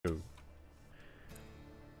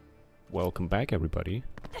Welcome back, everybody.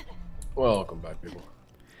 Welcome back, people.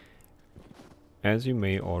 As you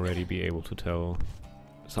may already be able to tell,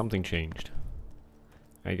 something changed.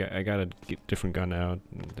 I got a different gun out,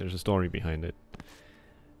 and there's a story behind it.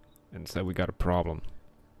 And so we got a problem.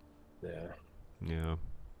 Yeah. Yeah.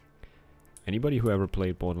 Anybody who ever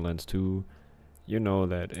played Borderlands 2, you know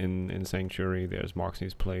that in Sanctuary there's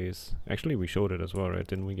Moxie's place. Actually, we showed it as well, right?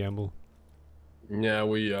 Didn't we, Gamble? Yeah,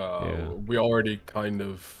 we already kind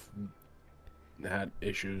of had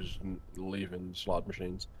issues leaving slot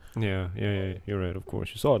machines. Yeah, you're right, of course.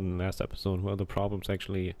 You saw it in the last episode where the problems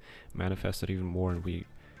actually manifested even more and we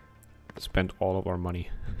spent all of our money.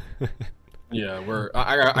 Yeah,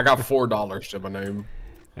 I got $4 to my name.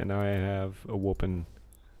 And now I have a whooping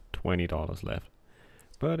 $20 left.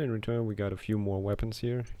 But in return we got a few more weapons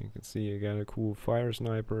here. You can see I got a cool fire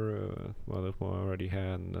sniper, well that one I already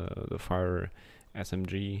had, the fire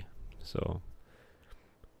SMG, so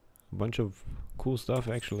a bunch of cool stuff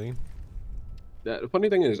actually. The funny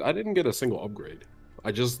thing is, I didn't get a single upgrade.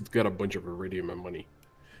 I just got a bunch of iridium and money,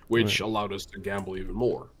 which allowed us to gamble even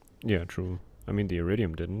more. Yeah, true. I mean, the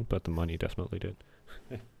iridium didn't, but the money definitely did.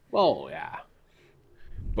 Well, yeah.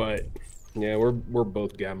 But yeah, we're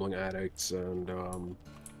both gambling addicts, and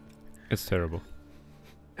it's terrible.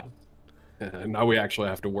 And now we actually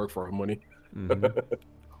have to work for our money.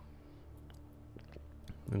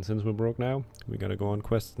 And since we're broke now, we gotta go on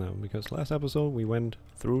quests now, because last episode we went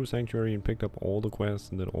through Sanctuary and picked up all the quests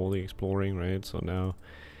and did all the exploring, right? So now,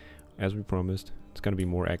 as we promised, it's gonna be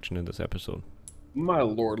more action in this episode. My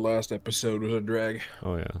lord, last episode was a drag.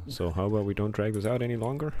 Oh yeah, so how about we don't drag this out any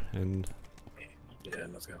longer, and... yeah,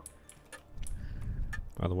 let's go.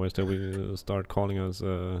 Otherwise they'll start calling us,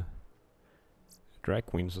 drag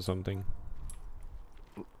queens or something.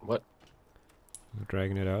 What? We're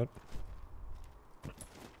dragging it out?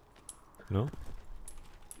 No?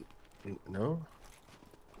 No?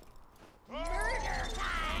 Murder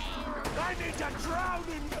time! I need to drown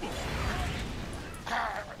in...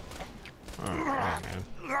 Oh,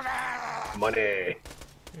 man. Money!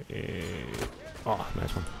 Oh,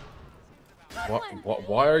 nice one.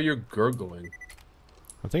 Why are you gurgling?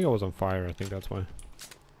 I think I was on fire, I think that's why.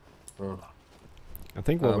 Oh. I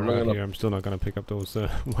think while we're out here, I'm still not gonna pick up those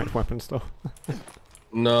white weapons though.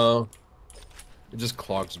 No. It just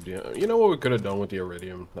clogs me. You know what we could have done with the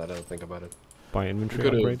iridium, now that I think about it? Buy inventory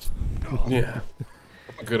upgrades? Yeah.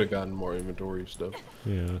 We could have gotten more inventory stuff.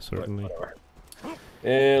 Yeah, certainly.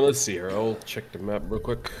 And let's see here, I'll check the map real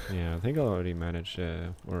quick. Yeah, I think I already managed,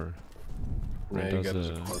 or... Yeah, you got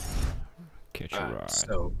catch a ride.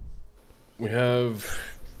 So, we have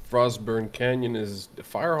Frostburn Canyon is the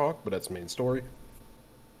Firehawk, but that's main story.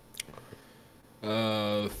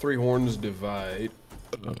 Three Horns Divide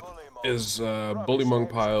is Bullymong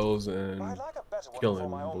Piles and killing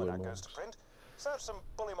Bullymong.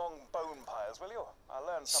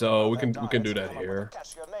 So we can do that here.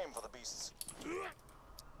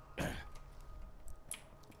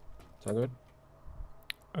 Sound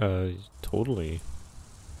good? Totally.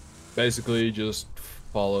 Basically, just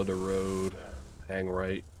follow the road, hang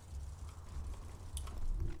right.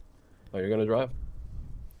 Oh, you're gonna drive?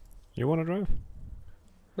 You wanna drive?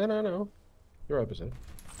 No. Your episode.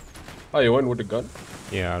 Oh, you went with the gun?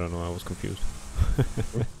 Yeah, I don't know, I was confused.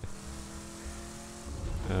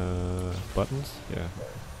 Buttons? Yeah.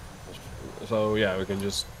 So, yeah, we can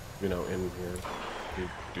just, you know, in here,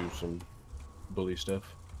 do some bully stuff.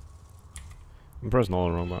 I'm pressing all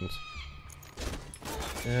the wrong buttons.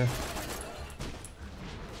 Yeah.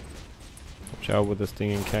 Watch out with the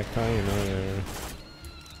stinging cacti, you know, they're...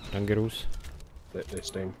 dangerous. They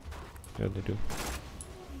sting. Yeah, they do.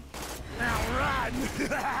 Now run!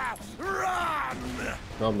 Run!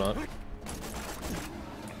 No, I'm not.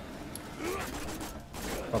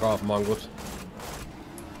 Fuck off, mongols.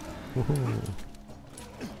 Woohoo.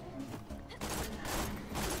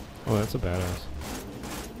 Oh, that's a badass.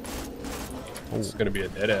 Oh. It's gonna be a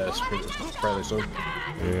dead ass fairly soon.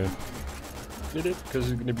 Yeah. Did it?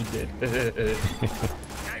 Because it's gonna be dead.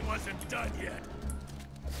 I wasn't done yet.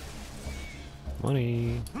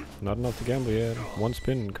 Money. Not enough to gamble yet. One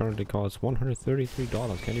spin currently costs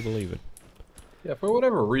 $133. Can you believe it? Yeah, for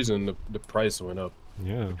whatever reason, the price went up.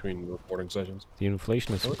 Yeah. Between recording sessions. The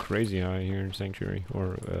inflation is so crazy high here in Sanctuary.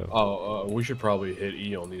 Or we should probably hit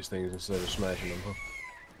E on these things instead of smashing them, huh?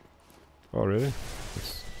 Oh, really?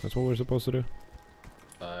 That's what we're supposed to do?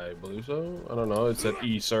 I believe so. I don't know. It said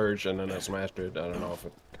E search and then I smashed it. I don't know if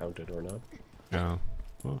it counted or not. Oh.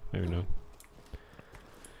 Well, maybe not.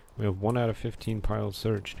 We have 1 out of 15 piles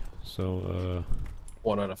searched. So,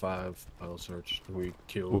 1 out of 5 pile searched. We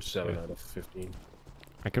killed 7 out of 15.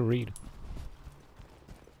 I can read.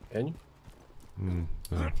 Can you? No.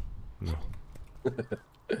 No.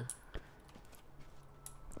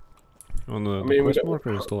 On the, I mean, quest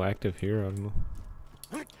marker is still active here, I don't know.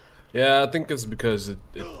 Yeah, I think it's because it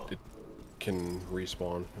can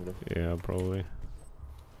respawn. You know? Yeah, probably.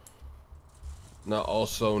 Now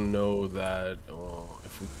also know that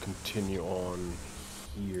if we continue on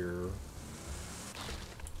here,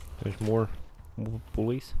 There's more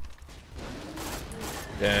bullies.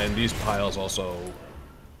 and these piles also,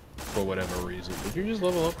 for whatever reason, did you just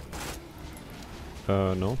level up?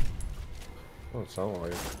 No. Oh, it sounded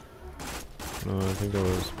like it. No, I think that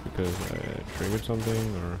was because I triggered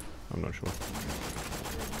something, or I'm not sure.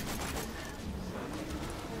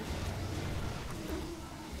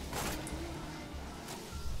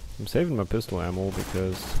 I'm saving my pistol ammo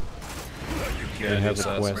because Yeah, I have it's,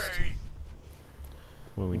 a quest.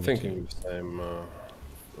 When we I'm need thinking the same.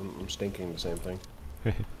 I'm thinking the same thing.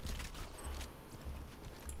 to.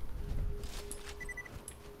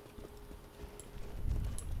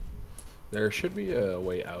 There should be a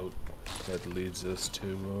way out that leads us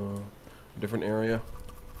to a different area.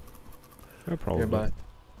 Yeah, probably. Nearby. I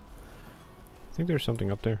think there's something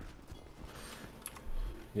up there.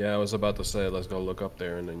 Yeah, I was about to say let's go look up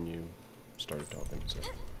there, and then you started talking. So.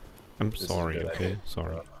 I'm This is a sorry, good okay? idea.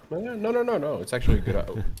 Sorry. No. It's actually a good.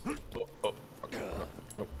 Oh, okay.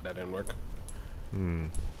 Nope, that didn't work. Hmm.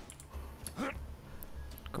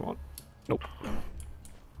 Come on. Nope.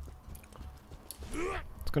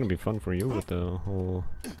 It's gonna be fun for you with the whole...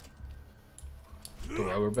 The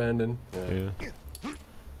rubber banding. Yeah. Come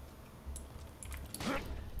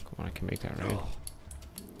on, I can make that right.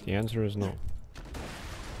 The answer is no.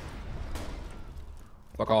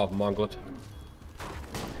 Fuck off, Monglet.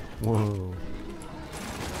 Whoa.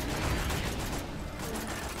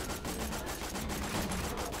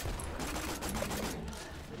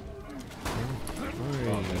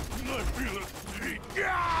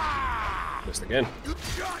 Missed again.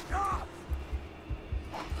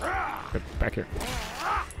 Get back here.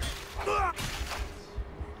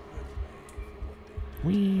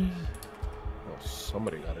 Whee! Oh,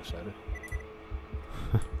 somebody got excited.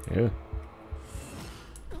 Yeah.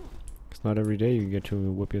 It's not every day you get to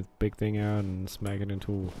whip your big thing out and smack it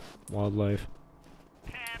into wildlife.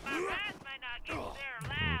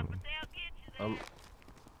 I'm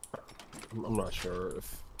not sure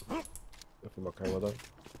if I'm okay with it.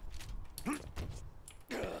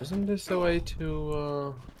 Isn't this the way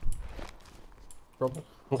to trouble?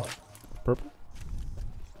 Purple?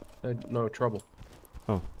 No, trouble.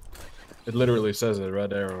 Oh. It literally says it right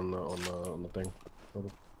there on the thing.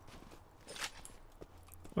 Trouble.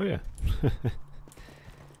 Oh yeah.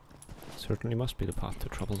 Certainly must be the path to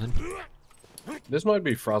trouble then. This might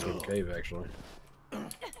be Frostburn Cave actually,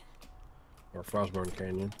 or Frostburn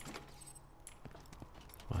Canyon.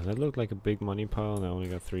 Wow, that looked like a big money pile, and I only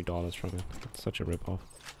got $3 from it. That's such a ripoff.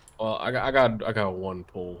 Well, I got one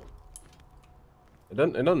pull. It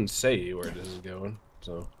doesn't say where this is going,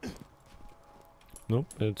 so. Nope,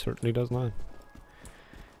 it certainly does not.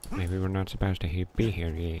 Maybe we're not supposed to be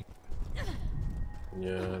here yet.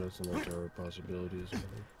 Yeah, that's another possibility.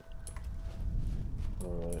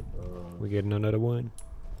 Alright, We getting another one?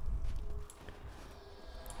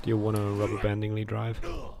 Do you want to rubber bandingly drive?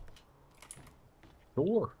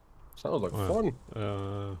 sure. Sounds like Wow.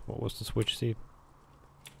 fun. What was the switch seat?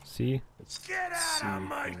 C? Get out of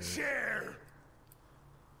my chair!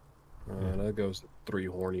 That goes to 3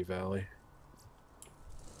 Horny Valley.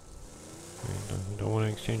 Don't want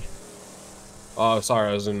to exchange? Oh, sorry,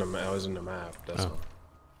 I was in the map. That's Oh.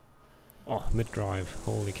 Oh, mid-drive.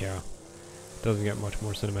 Holy cow. Doesn't get much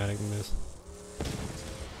more cinematic than this.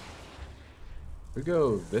 We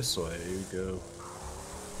go this way. We go.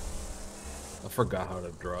 I forgot how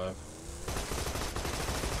to drive.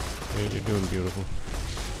 Yeah, you're doing beautiful.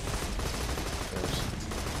 Yes.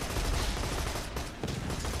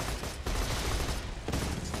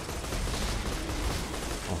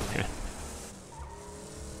 Oh, yeah.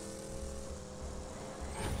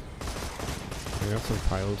 I got some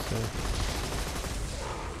piles there.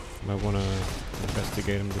 Might want to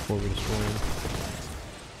investigate them before we destroy them.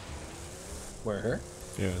 Where here?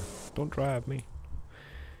 Yeah. Don't drive me.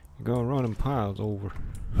 You're gonna run them piles over.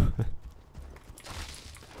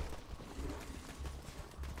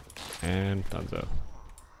 And Dunzo.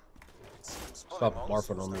 Stop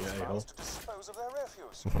barfing on me, a-hole. To dispose of their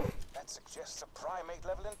refuse. That suggests a primate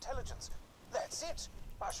level intelligence. That's it.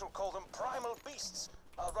 I shall call them primal beasts.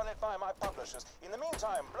 I'll run it by my publishers. In the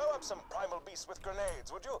meantime, blow up some primal beasts with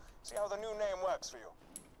grenades, would you? See how the new name works for you.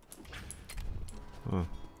 Oh,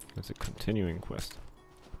 that's a continuing quest.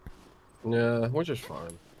 Yeah, which is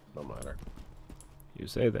fine. Don't matter. You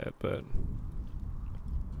say that, but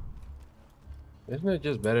Isn't it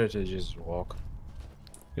just better to just walk?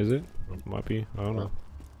 is it? Might be. I don't know.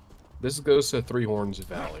 This goes to Three Horns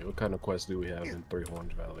Valley. What kind of quest do we have in Three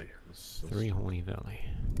Horns Valley? Three Horny Valley.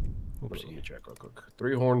 Let me Oopsie. check real quick.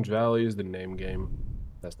 Three Horns Valley is the name game.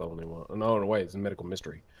 That's the only one. No, no, wait, it's a medical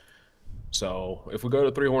mystery. So if we go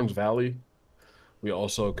to Three Horns Valley, we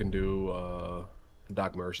also can do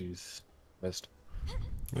Doc Mercy's list.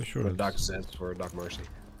 I'm sure Or it's Doc Zeds for Doc Mercy.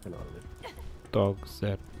 You know what I mean? dogs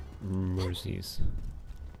that mercies.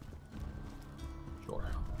 Sure.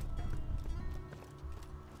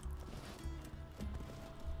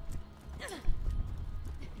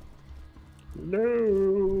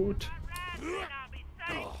 Loot.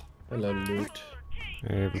 Hello, loot.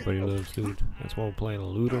 Everybody loves loot. That's why we're playing a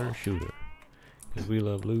looter shooter. Because we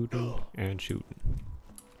love looting and shooting.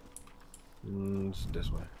 It's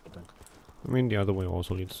this way, I think. I mean, the other way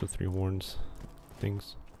also leads to Three Horns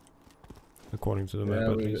things. According to the map,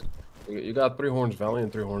 at least. You got Three Horns Valley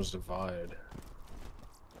and Three Horns Divide.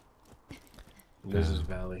 This is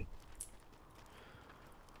Valley.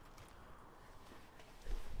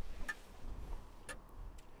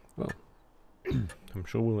 Well, I'm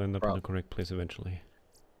sure we'll end up in the correct place eventually.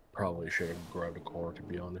 Probably should have grabbed a car, to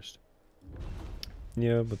be honest.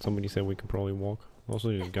 Yeah, but somebody said we can probably walk. Also,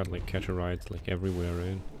 you've got like catcher rides like everywhere,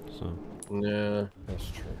 right? So. Yeah, that's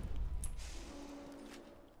true.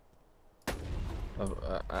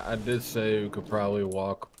 I did say we could probably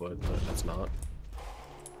walk, but that's not.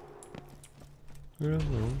 Yeah,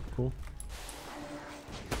 no, cool.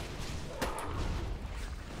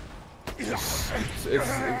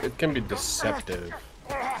 It can be deceptive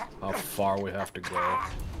how far we have to go.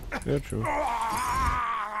 Yeah, true.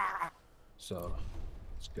 So,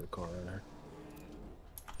 let's get a car in there.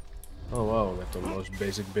 Oh wow, that's the most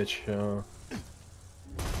basic bitch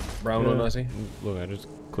brown one I see. Look, I just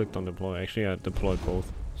clicked on deploy. Actually, I deployed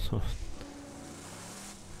both. So.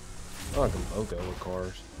 Oh, I can both go with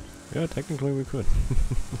cars. Yeah, technically we could.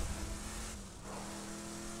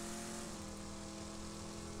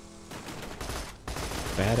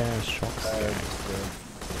 Badass shock sky.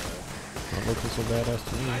 Not looking so badass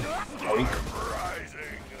to me.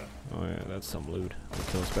 Oh yeah, that's some loot. We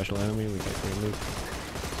kill a special enemy, we get great loot.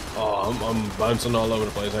 Oh, I'm bouncing all over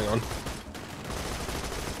the place. Hang on.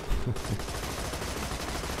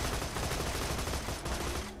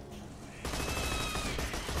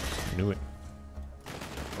 Knew it.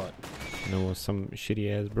 What? There was some shitty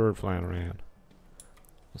ass bird flying around.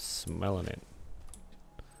 I was smelling it.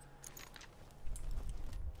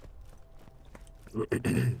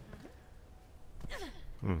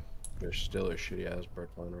 There's still a shitty ass bird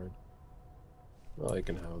flying around. Well, you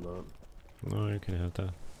can have that. No, you can have that.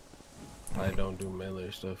 I don't do melee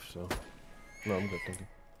stuff, so no, I'm good. Thank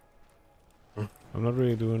you. I'm not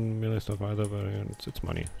really doing melee stuff either, but it's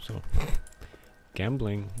money, so.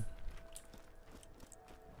 Gambling.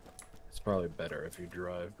 It's probably better if you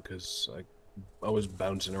drive because I was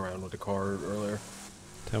bouncing around with the car earlier.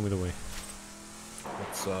 Tell me the way.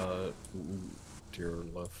 It's to your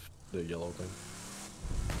left, the yellow thing.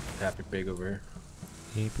 Happy Pig over here.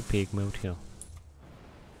 Happy Pig Motel.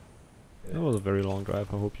 Yeah. That was a very long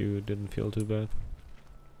drive. I hope you didn't feel too bad.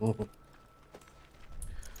 Yeah,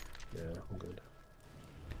 I'm good.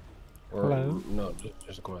 Or, Hello? No,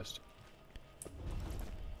 just a quest.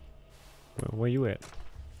 Where you at?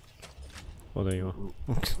 Oh, there you are.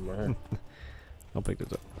 I'm right here. I'll pick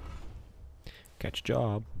this up. Catch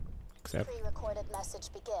job. Accept. Pre-recorded message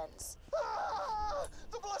begins. Ah!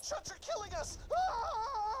 The bloodshots are killing us!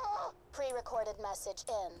 Ah! Pre-recorded message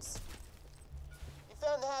ends. You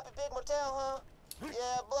found the Happy Pig Motel, huh?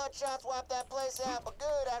 Yeah, bloodshots wiped that place out, but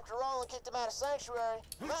good after Roland kicked him out of Sanctuary.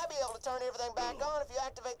 Might be able to turn everything back on if you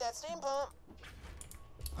activate that steam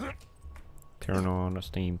pump. Turn on a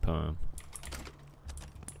steam pump.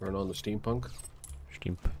 Turn on the steampunk.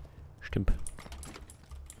 Stimp.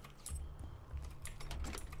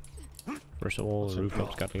 First of all, the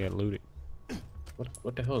rooftop's got to get looted.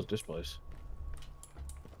 What the hell is this place?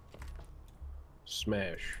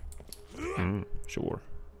 Smash. Sure.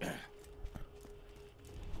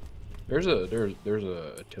 There's a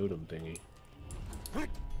totem thingy.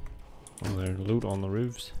 Oh, there's loot on the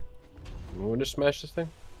roofs. You want to smash this thing?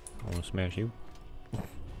 I want to smash you.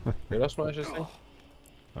 Did I smash this thing?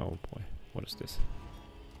 Oh boy, what is this?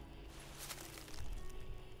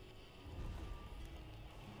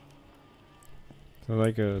 So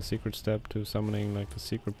like a secret step to summoning like the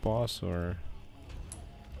secret boss, or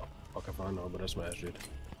Okay, fine, no, but I smashed it.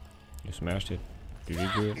 you smashed it? Did you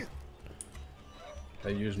do it? I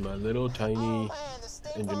used my little tiny Oh man, the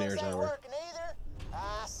steam engineer's pumps ain't hour. working either.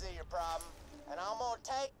 I see your problem. And I'm gonna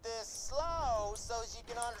take this slow so as you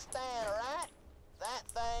can understand, alright? That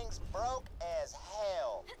thing's broke as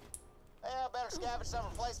hell. Well, better scavenge some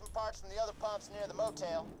replacement parts from the other pumps near the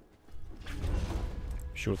motel.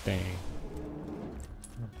 Sure thing.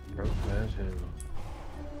 Broke as hell.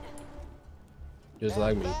 Just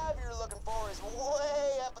like me. The valve you're looking for is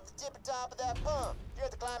way up at the tippy top of that pump. You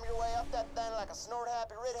have to climb your way up that thing like a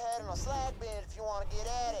snort-happy redhead on a slag bin if you want to get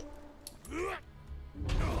at it.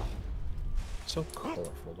 So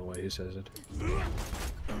colorful the way he says it.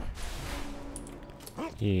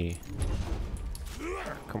 Yeah.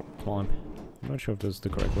 Come on, climb. I'm not sure if this is the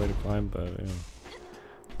correct way to climb, but you know,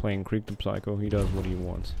 playing Krieg the Psycho, he does what he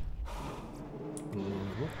wants.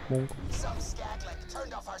 Some skaglik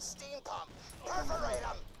turned off our steam pump. Perforate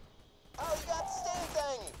them. Oh, you got the steam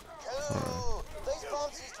thingy. Cool. These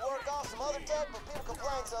pumps used to work off some other tech, but people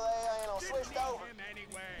complained, so they, switched over.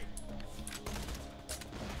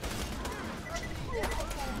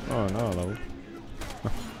 Oh no, hello.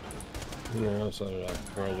 Yeah, so did I.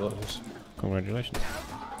 Congratulations. Congratulations.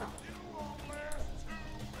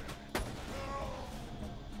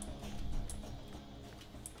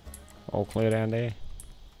 All clear down there?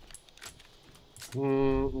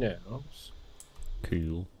 Yeah.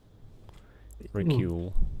 Cool. Very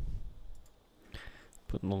cool.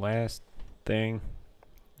 Putting the last thing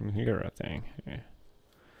in here, I think. Yeah.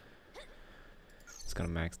 Just gonna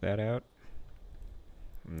max that out.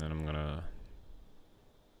 And then I'm gonna...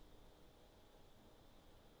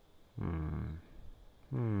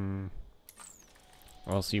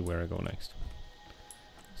 I'll see where I go next.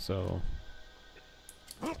 So...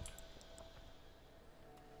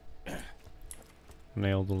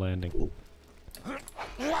 Nailed the landing.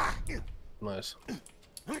 Nice.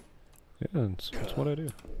 Yeah, that's what I do.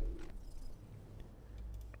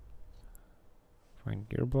 Find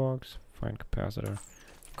gearbox, find capacitor.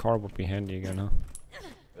 Car would be handy again, huh?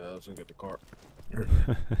 Yeah, let's go get the car.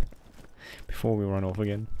 Before we run off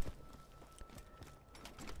again.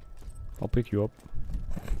 I'll pick you up.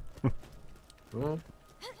 Well,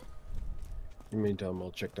 in the meantime,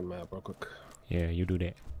 I'll check the map real quick. Yeah, you do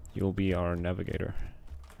that. You'll be our navigator.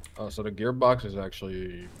 Oh, so the gearbox is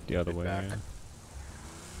actually The other way. back. Yeah.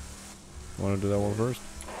 Want to do that one first?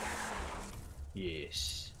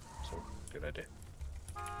 Yes. So good idea.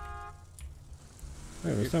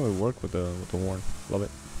 Yeah, this time we work with the horn. Love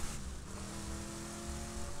it.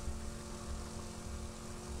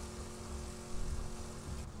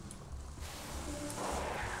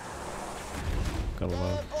 Gotta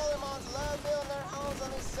love.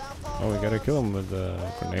 Oh, we gotta kill him with the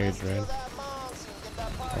grenades, right?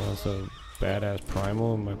 Also, badass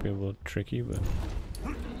primal might be a little tricky, but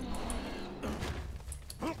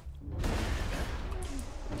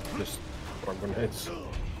Just throw grenades.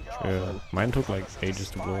 yeah, mine took like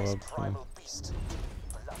ages to blow up. So.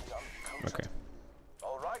 Okay.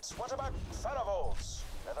 Alright, what about Pharaohs?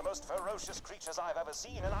 They're the most ferocious creatures I've ever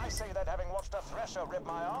seen, and I say that having watched a thresher rip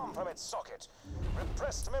my arm from its socket.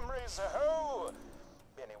 Repressed memories, ho!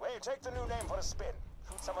 Anyway, take the new name for a spin.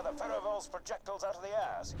 Shoot some of the Pharaohs' projectiles out of the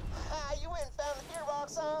airs. Ha! You went and found the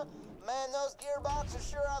gearbox, huh? Man, those gearboxes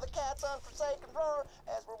sure are the cat's unforsaken drawer,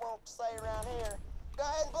 as we're wont to say around here. Go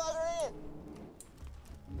ahead and plug her in.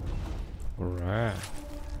 Alright.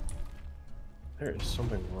 There is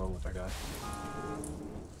something wrong with that guy.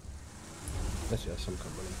 Yes, yes, I'm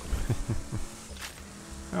coming.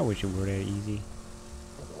 I wish it were that easy.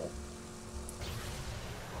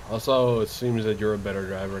 Also, it seems that you're a better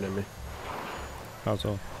driver than me. How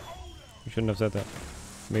so? You shouldn't have said that.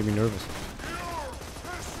 Made me nervous.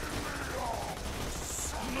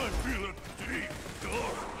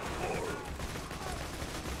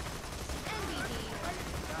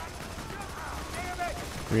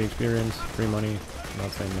 Free experience, free money,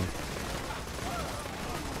 not saying no.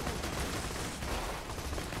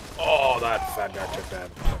 Oh, that fat guy took that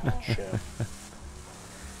fucking shit.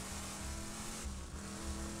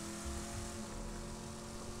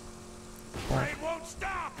 Train won't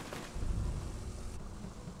stop!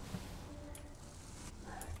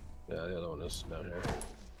 Yeah, the other one is down here.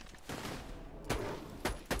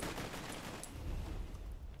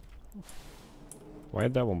 Why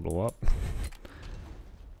did that one blow up?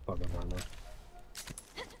 Fucking hell, man.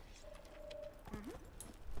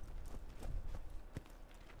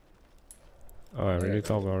 Oh, I really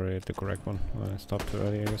thought we already had the correct one. I stopped too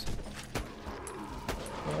early, I guess.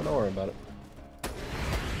 Oh, don't worry about it.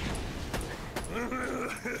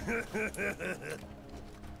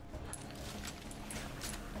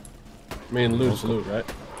 I mean, loot's loot, right?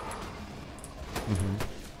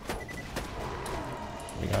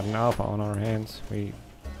 We got an alpha on our hands. We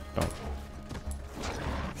don't.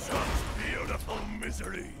 Sounds beautiful.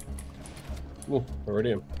 misery. Ooh,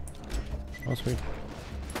 iridium. Oh, sweet.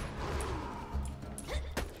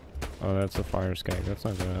 Oh, that's a fire skag. That's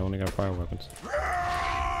not good. I only got fire weapons.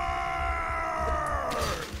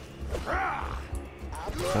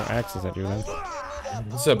 Throw axes at you then.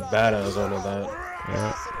 It's a badass one of that.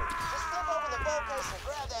 Yeah.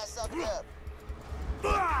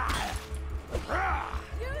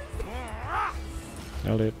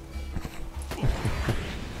 Nailed it.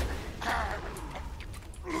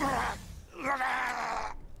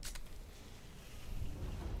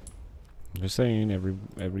 Just saying,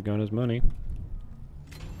 every gun is money.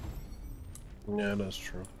 Yeah, that's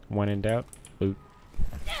true. When in doubt, loot.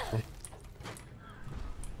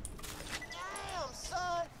 Damn,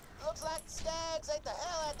 son! Looks like the Skags ate the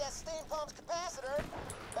hell out of that steam pump's capacitor.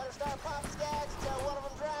 Better start popping Skags until one of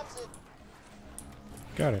them drops it.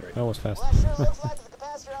 Got it. That was fast. Well, that sure looks like the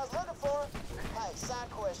capacitor I was looking for. Hey, side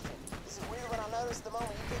question. Is it weird when I notice the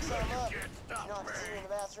moment you pick something up? You know I can see you in the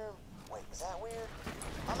bathroom? Wait, is that weird?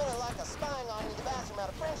 I'm in like a spying on you in the bathroom out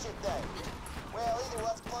of Friendship Day. Well, either way,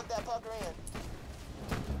 let's plug that fucker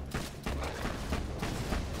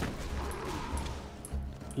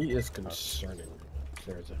in. He is concerning.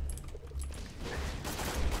 Seriously.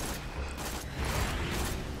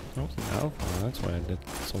 Oh, it's an alpha. Oh, that's why I did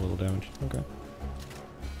so little damage. Okay.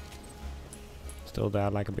 Still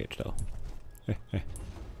died like a bitch though.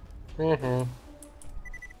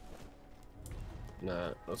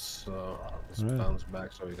 Nah, let's Right. bounce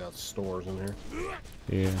back so we got stores in here.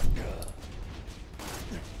 Yeah.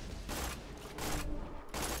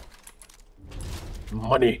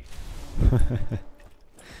 Money.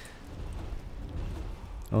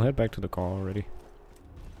 I'll head back to the car already.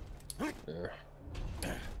 There.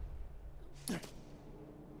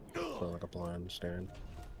 Sound like a plan, Stan.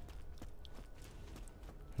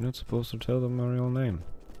 You're not supposed to tell them my real name.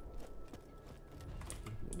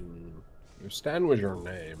 If Stan was your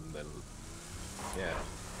name, then yeah.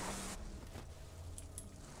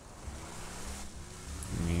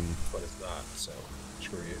 I mean, But it's not, so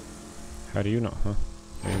screw you. how do you know, huh?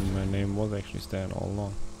 And my name was actually Stan all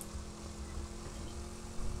along.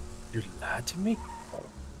 You lied to me?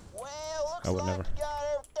 Well, I looks would like never. you got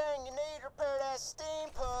everything you need to repair that steam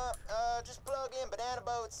pump. Just plug in banana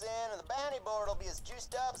boats in, and the bounty board will be as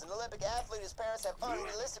juiced up as an Olympic athlete his parents have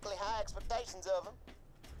unrealistically high expectations of him.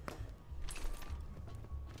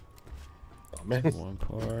 Oh man. One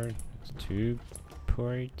part, it's 2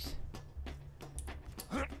 parts.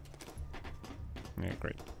 Yeah,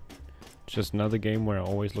 great. It's just another game where I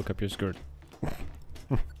always look up your skirt.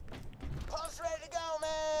 Pump's ready to go,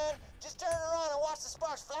 man. Just turn it on and watch the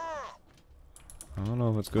sparks fly. I don't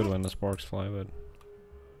know if it's good when the sparks fly, but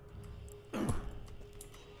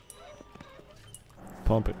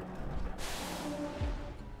pump it.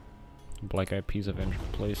 Black Eyed Peas Avenger,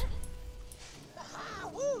 please. Ah,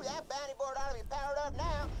 woo, that bounty board ought to be powered up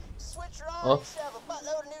now. Switch her on Huh? and shove a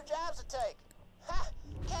buttload of new jobs to take. Ha!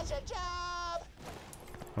 Catch a job!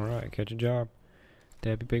 Alright, catch a job.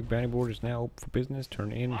 Dabby Big Bounty Board is now open for business.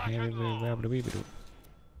 Turn in, hand it.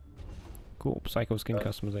 Cool, Psycho skin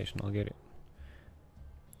customization, I'll get it.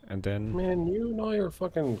 And then Man, you know your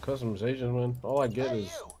fucking customization, man. All I get Hey,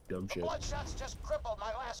 is you! dumb The shit. Bloodshot's just crippled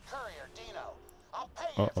my last courier, Dino. I'll pay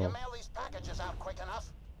you if you mail these packages out quick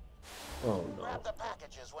enough. Oh no. Grab the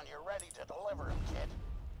packages when you're ready to deliver them, kid.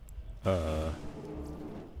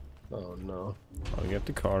 Oh no. I'll get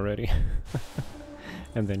the car ready.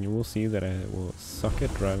 And then you will see that I will suck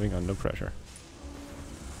at driving under pressure.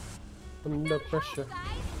 Under pressure.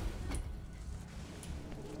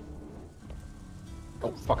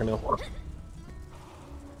 Oh fucking hell.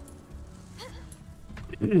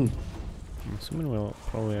 I'm assuming we'll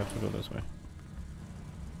probably have to go this way.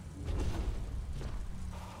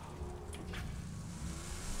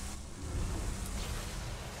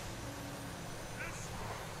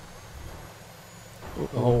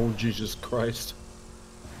 Oh Jesus Christ.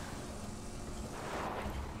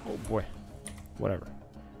 Oh boy. Whatever.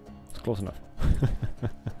 It's close enough.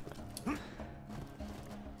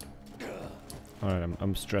 Alright,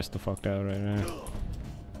 I'm stressed the fuck out right now.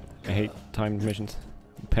 I hate timed missions.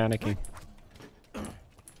 I'm panicking.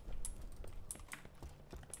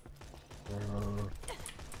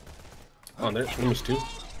 Oh, there's almost 2.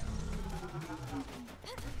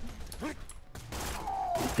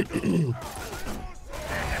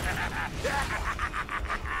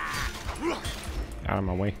 Out of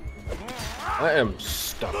my way. I am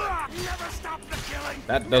stuck. Never stop the killing.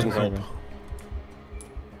 That doesn't help.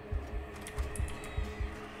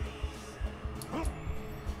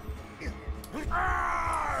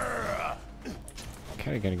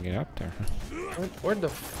 Kinda gotta get up there. Where the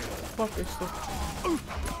fuck fuck is the?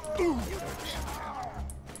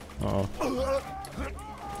 Uh oh.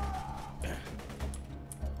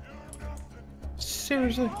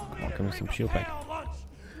 Seriously? Come on, give me some shield pack.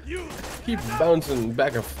 Keep bouncing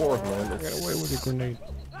back and forth, man. Get away with the grenade.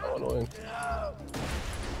 So annoying. Oh,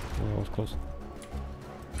 that was close.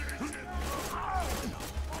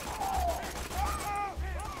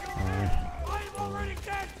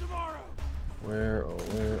 Where? Oh,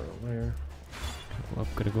 where? Oh, where? Go up,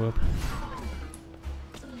 gotta go up.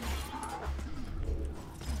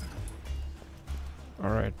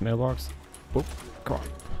 Alright, mailbox. Boop. Come on.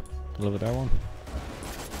 Deliver that one.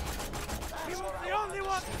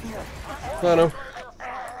 I know.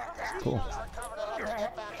 Cool.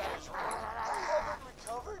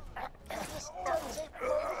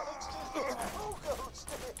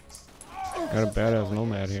 Got a badass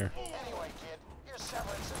nomad here. Anyway, kid, your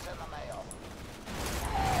severance is in the mail.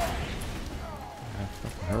 That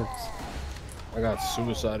fucking hurts. I got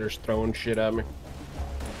suiciders throwing shit at me.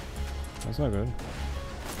 That's not good.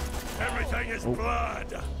 Everything is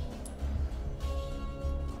blood.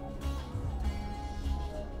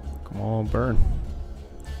 Come on, burn.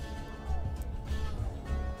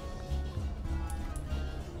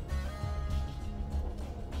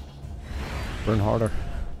 Burn harder.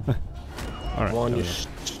 Alright. Come on, there you we go.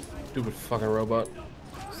 stupid fucking robot.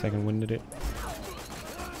 Second winded it.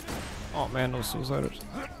 Oh man, those suiciders.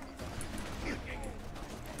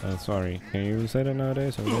 Sorry, can you say that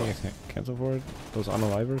nowadays? Or really cancel for it? Those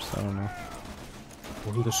unalivers? I don't know.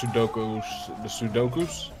 The Sudokus. The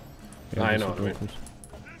Sudokus? Yeah, I the know what I mean.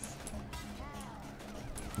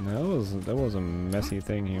 Sudokus. That was a messy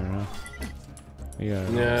thing here, huh? Yeah.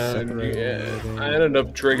 I ended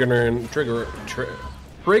up triggering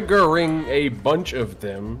a bunch of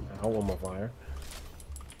them. Oh, I'm on fire.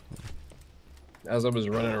 As I was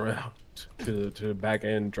running around to the back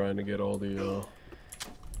end trying to get all the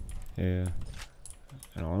Yeah.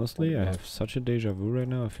 And honestly, I have such a deja vu right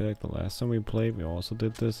now. I feel like the last time we played, we also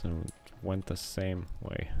did this and it went the same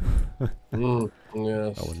way.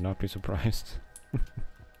 yes. I would not be surprised.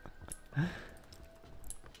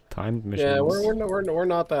 Timed missions. Yeah, we're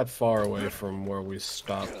not that far away from where we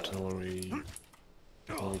stopped when we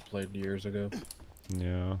played years ago.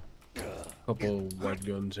 Yeah. Couple white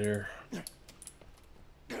guns here.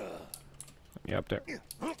 Yeah, up there.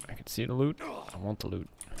 I can see the loot. I want the loot.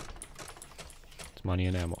 It's money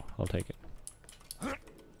and ammo. I'll take it.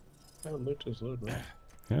 Oh, loot is loot, man.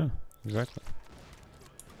 Yeah, exactly.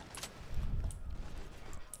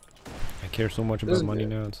 I care so much about money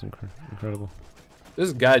now. It's incredible.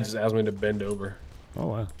 This guy just asked me to bend over. Oh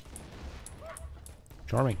wow.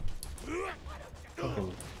 Charming.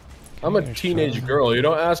 Fucking, I'm a teenage girl. You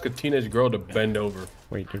don't ask a teenage girl to bend over.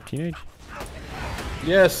 Wait, you're teenage?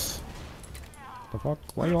 Yes. The fuck?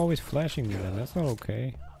 Why are you always flashing me then? That's not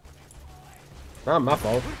okay. Not my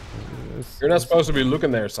fault. Is, You're not supposed to be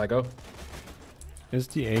looking there, psycho. is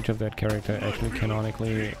the age of that character actually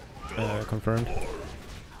canonically confirmed?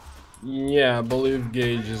 Yeah, I believe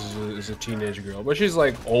Gaige is a teenage girl, but she's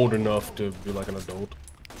like old enough to be like an adult.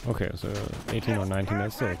 Okay, so 18 or 19,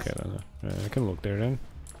 that's still okay then. I can look there then.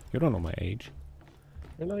 You don't know my age.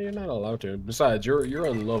 You're not allowed to. Besides, you're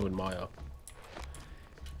in love with Maya.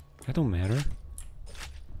 That don't matter.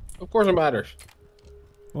 Of course it matters.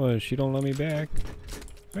 Well, she don't let me back.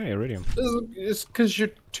 Hey, Iridium. It's because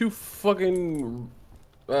you're too fucking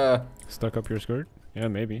Stuck up your skirt? Yeah,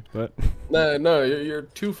 maybe, but no, you're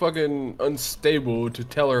too fucking unstable to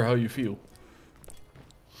tell her how you feel.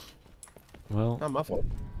 well, Not my fault.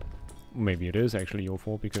 maybe it is actually your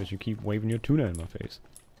fault because you keep waving your tuna in my face.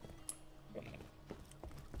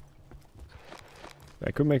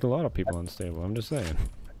 That could make a lot of people unstable, I'm just saying.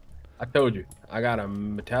 I told you, I got a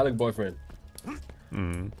metallic boyfriend.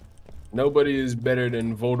 Hmm. Nobody is better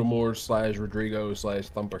than Voldemort / Rodrigo /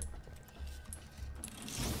 Thumper.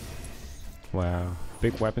 Wow.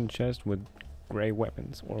 Big weapon chest with gray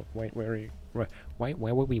weapons or white why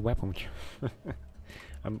would we weapon?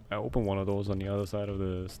 I opened one of those on the other side of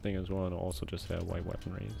the thing as well and also just have white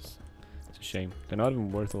weaponry. It's a shame. They're not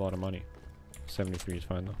even worth a lot of money. 73 is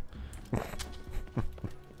fine though.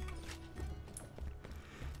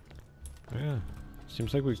 Yeah.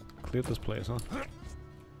 Seems like we cleared this place, huh?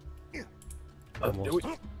 Almost.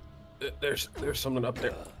 There's something up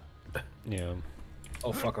there. Yeah.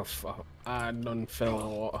 Oh fuck off! I done fell in the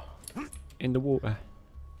water. In the water.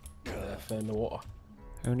 I fell in the water.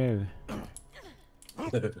 Oh no.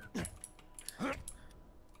 There's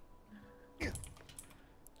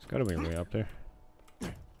gotta be a way up there. You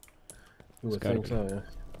It's would gotta think be. so,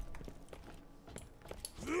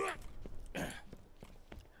 yeah.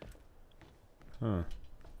 Huh.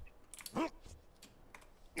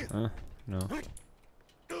 No.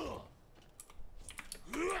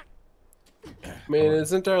 I mean,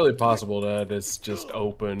 it's entirely possible that it's just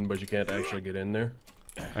open, but you can't actually get in there.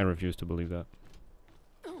 I refuse to believe that.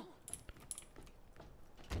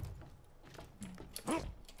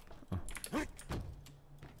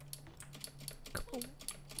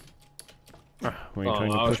 Were you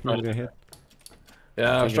trying to push me with your head?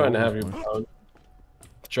 Yeah, I was trying to have you almost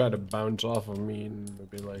try to bounce off of me and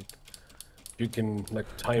be like, you can like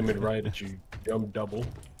time it right that you jump double.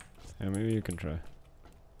 Yeah, maybe you can try.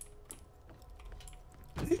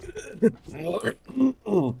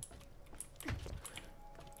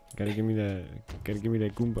 Gotta give me that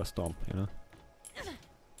Goomba stomp, you know?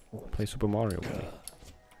 Play Super Mario with me.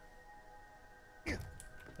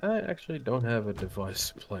 I actually don't have a device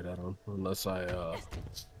to play that on, unless I,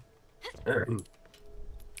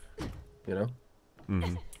 you know?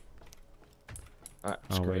 Mm-hmm. Alright,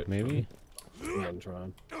 Oh screw wait, it. maybe? I'm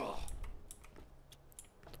trying.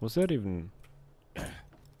 Was that even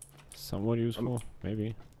somewhat useful?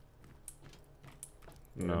 Maybe.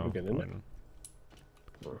 Yeah, No. we get in probably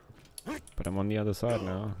not. But I'm on the other side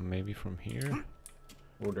now. Maybe from here?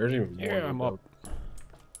 Oh, there's even more. Yeah, I'm up.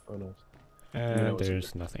 Oh, no. And what's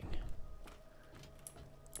there's nothing.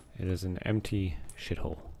 It is an empty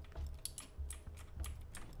shithole.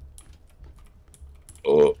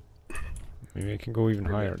 Oh. Maybe I can go even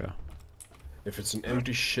higher though. If it's an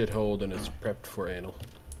empty shithole, then it's prepped for anal.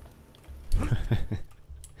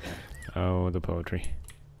 Oh, the poetry.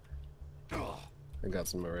 I got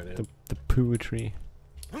some already. The poetry.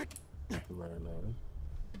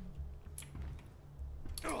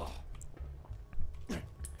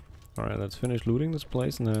 Alright, let's finish looting this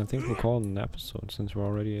place and then I think we'll call it an episode since we're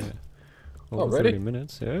already over 30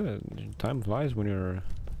 minutes. Yeah, time flies when you're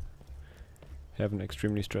having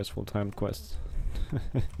extremely stressful timed quests.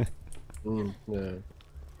 Yeah. That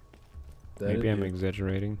Maybe I'm is-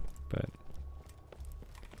 exaggerating, but...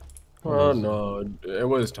 Oh no, it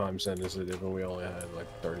was time sensitive and we only had like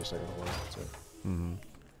 30 seconds left, so.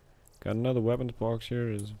 Got another weapons box here.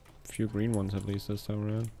 There's a few green ones at least this time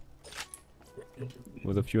around.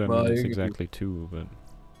 With a few, I Well, mean, it's you- exactly 2, but...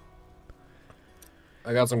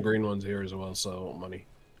 I got some green ones here as well, so money.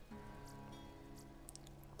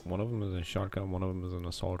 One of them is a shotgun, one of them is an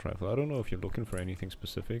assault rifle. I don't know if you're looking for anything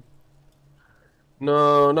specific.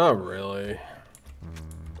 No, not really.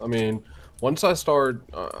 I mean, once I start,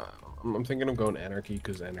 I'm thinking of going anarchy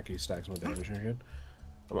because anarchy stacks my damage and shit.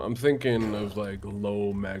 I'm thinking of like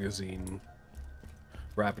low magazine,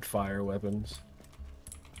 rapid fire weapons.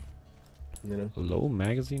 You know? Low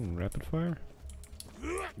magazine and rapid fire?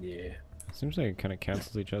 Yeah. Seems like it kind of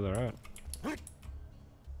cancels each other out.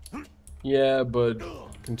 Yeah, but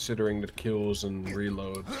considering that kills and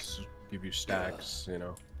reloads give you stacks, you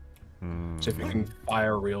know. So if you can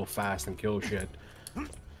fire real fast and kill shit,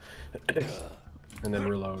 and then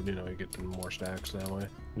reload, you know, you get more stacks that way.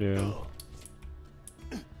 Yeah.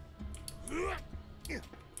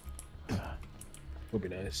 Would be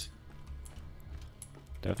nice.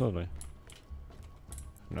 Definitely.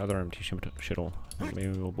 Another empty shithole. Maybe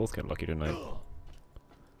we'll both get lucky tonight.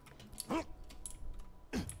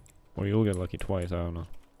 Or you'll get lucky twice, I don't know.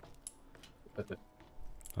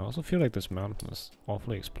 I also feel like this mountain is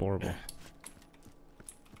awfully explorable.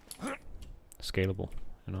 Scalable,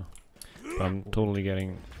 you know. But I'm totally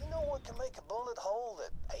getting... You know what can make a bullet hole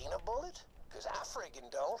that ain't a bullet? Because I friggin'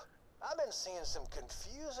 don't. I've been seeing some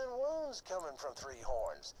confusing wounds coming from Three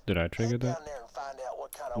Horns. Did I trigger Head that? down there and find out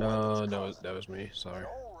what kind of No, weapons that was me. Sorry. An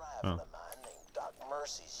old rifle of mine named Doc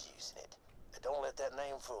Mercy's using it. Don't let that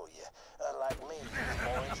name fool you. Unlike me, he's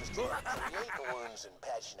more interested in creating wounds and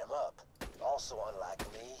patching them up. Also, unlike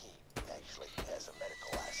me, he actually has a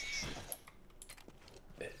medical license.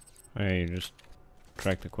 Hey, you just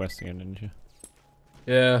tracked the quest again, didn't you?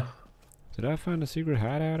 Yeah. Did I find a secret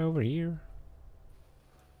hideout over here?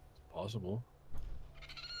 Possible.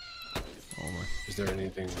 Oh my. Is there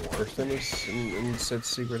anything worse than this in said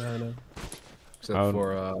secret hideout? Except I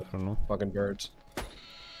for don't know. fucking birds.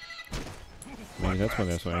 Maybe that's why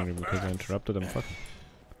they're so angry, because I interrupted them fucking.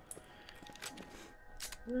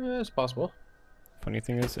 It's possible. Funny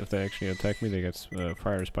thing is, if they actually attack me, they get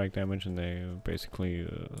fire spike damage and they basically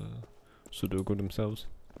Sudoku themselves.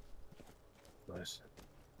 Nice.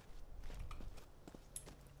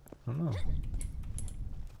 I don't know.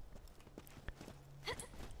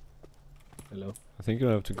 Hello? I think you'll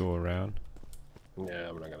have to go around. Yeah,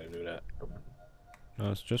 I'm not gonna do that. No,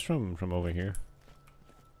 it's just from over here.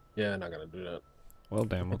 Yeah, not gonna do that. Well,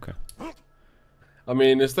 damn, okay. I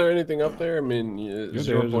mean, is there anything up there? I mean, Yeah, is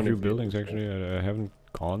there's a few buildings actually. I haven't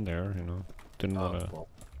gone there, you know. Didn't wanna well,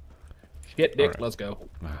 Hit dick, Alright. let's go.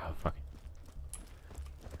 Ah, fuck.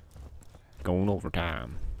 Going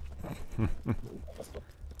overtime.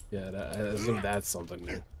 Yeah, that's something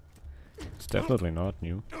new. It's definitely not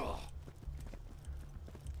new.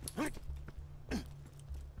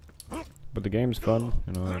 But the game's fun,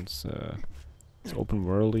 you know, it's open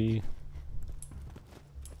worldy.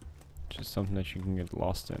 Just something that you can get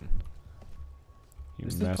lost in. You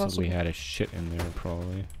Is that massively possible? had a shit in there,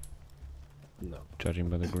 probably. No. Judging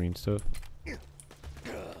by the green stuff.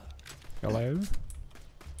 Hello?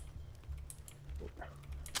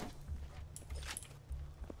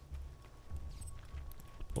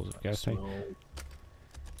 Explosive gas tank. Smell.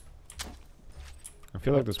 I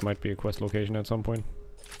feel like this might be a quest location at some point.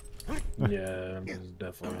 Yeah, this is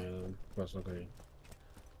definitely a quest location.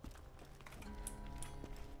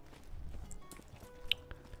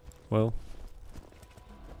 Well,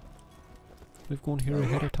 we've gone here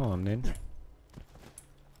ahead of time then.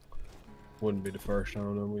 Wouldn't be the first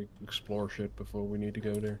time that we explore shit before we need to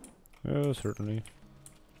go there. Certainly.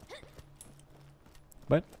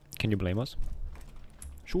 But, can you blame us?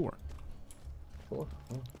 Sure. Sure.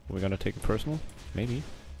 We're gonna take it personal? Maybe.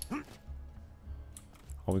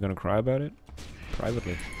 Are we gonna cry about it?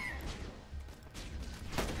 Privately.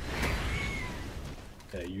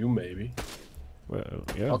 Yeah, you maybe. Well,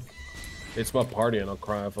 yeah. It's my party and I'll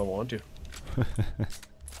cry if I want to.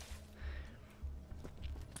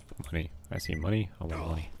 Money. I see money. I want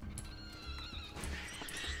money.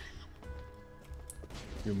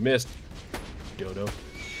 You missed, Dodo.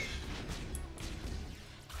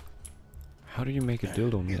 How do you make a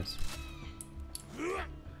dildo miss?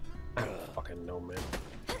 I don't fucking know, man.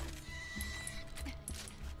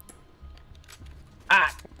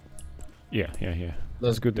 Yeah. Let's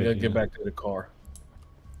That's good that get you- back to the car.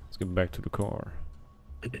 Let's get back to the car.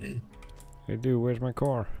 Hey dude, where's my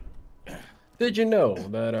car? Did you know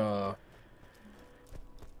that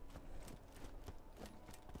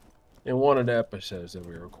in one of the episodes that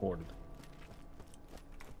we recorded,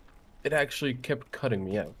 it actually kept cutting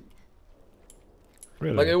me out.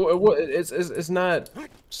 Really? Like it's not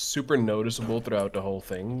super noticeable throughout the whole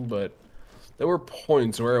thing, but there were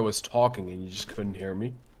points where I was talking and you just couldn't hear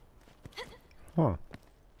me. Huh.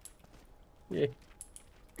 Yeah.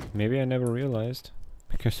 Maybe I never realized.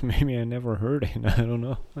 Because maybe I never heard it. I don't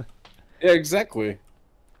know. Yeah, exactly.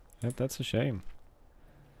 That's a shame.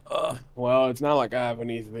 Well, it's not like I have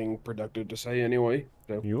anything productive to say anyway.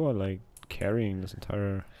 So. You are like carrying this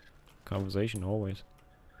entire conversation always.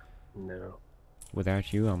 No.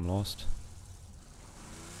 Without you, I'm lost.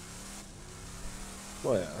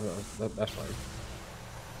 Well, yeah, that's fine.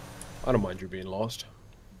 I don't mind you being lost.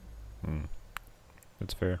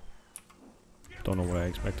 That's fair. Don't know what I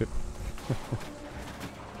expected.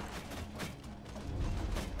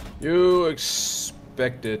 You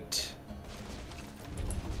expected.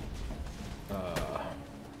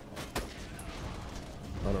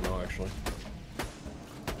 I don't know actually.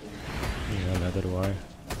 Yeah, neither do I.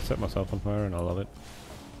 Set myself on fire and I love it.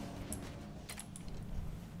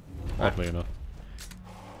 Oddly enough.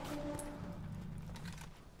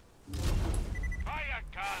 Fire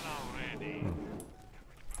can already.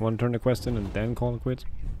 Want to turn the quest in and then call it quits?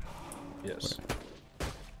 Yes.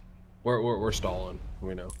 We're stalling.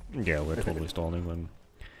 We know. Yeah, we're totally stalling when...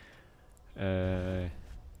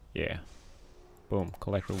 yeah. Boom,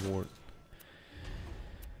 collect reward.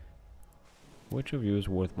 Which of you is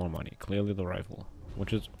worth more money? Clearly the rifle.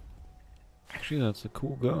 Which is... Actually, that's a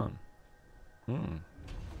cool gun.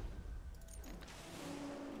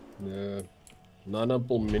 The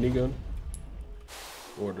non-upple minigun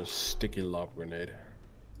or the sticky lob grenade.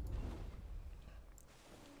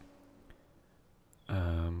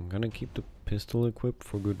 I'm gonna keep the pistol equipped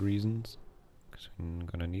for good reasons. Because I'm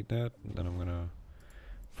gonna need that. And then I'm gonna,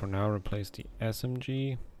 for now, replace the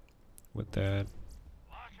SMG with that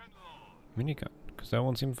minigun. Because that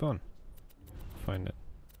one seemed fun. Find it.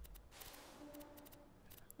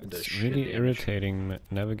 It's really irritating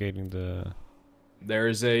navigating the...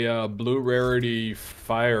 There's a blue rarity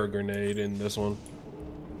fire grenade in this one.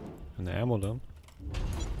 and the ammo dump.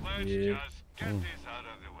 Let's Yeah. just get this out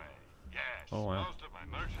of the way. Yes, Oh, wow. most of my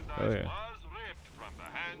merchandise Oh, yeah. was ripped from the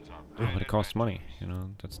hands of Oh, but it violent costs money, you know,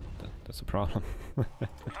 that's a problem.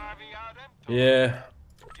 carving out empty. Yeah.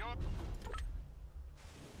 Your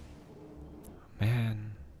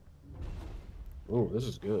Man. Oh, this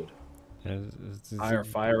is good. Yeah, Higher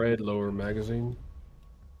fire rate, lower magazine.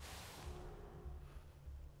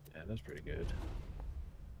 Yeah, that's pretty good.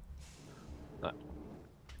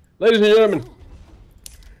 Ladies and gentlemen,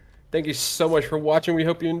 thank you so much for watching. We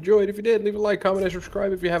hope you enjoyed. If you did, leave a like, comment, and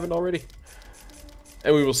subscribe if you haven't already.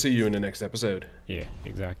 And we will see you in the next episode. Yeah,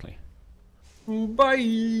 exactly.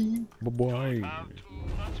 Bye. Bye bye. About to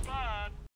launch by.